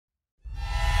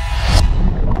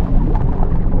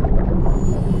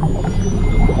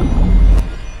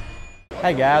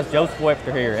Hey guys, Joseph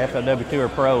Webster here, FLW Tour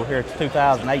Pro here at the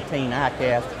 2018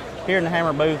 ICAST. Here in the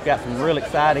Hammer booth, got some real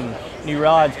exciting new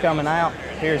rods coming out.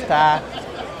 Here's Ty,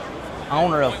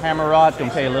 owner of Hammer Rods,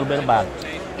 going to tell you a little bit about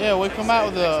it. Yeah, we come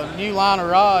out with a new line of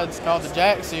rods called the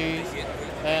Jack Series,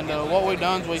 and what we've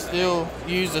done is we still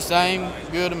use the same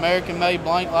good American-made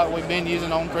blank like we've been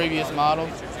using on previous models.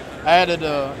 Added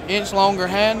an inch longer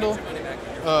handle,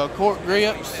 cork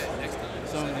grips,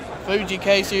 some Fuji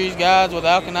K-Series guides with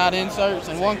alkanite inserts,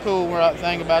 and one cool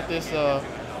thing about this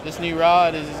this new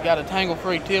rod is it's got a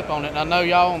tangle-free tip on it. And I know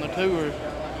y'all on the tour,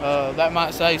 that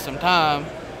might save some time.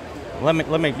 Let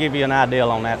me give you an idea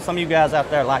on that. Some of you guys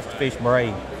out there like to fish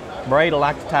braid. Braid will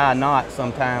like to tie a knot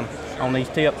sometimes on these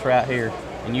tips right here,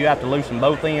 and you have to loosen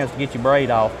both ends to get your braid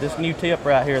off. This new tip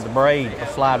right here, the braid, will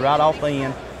slide right off the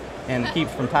end and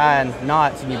keeps from tying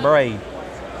knots in your braid.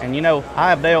 And you know,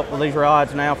 I have dealt with these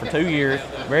rods now for 2 years.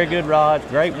 Very good rods,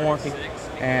 great warranty,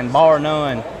 and bar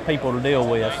none people to deal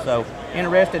with. So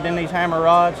interested in these Hammer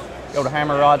rods, go to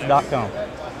hammerrods.com.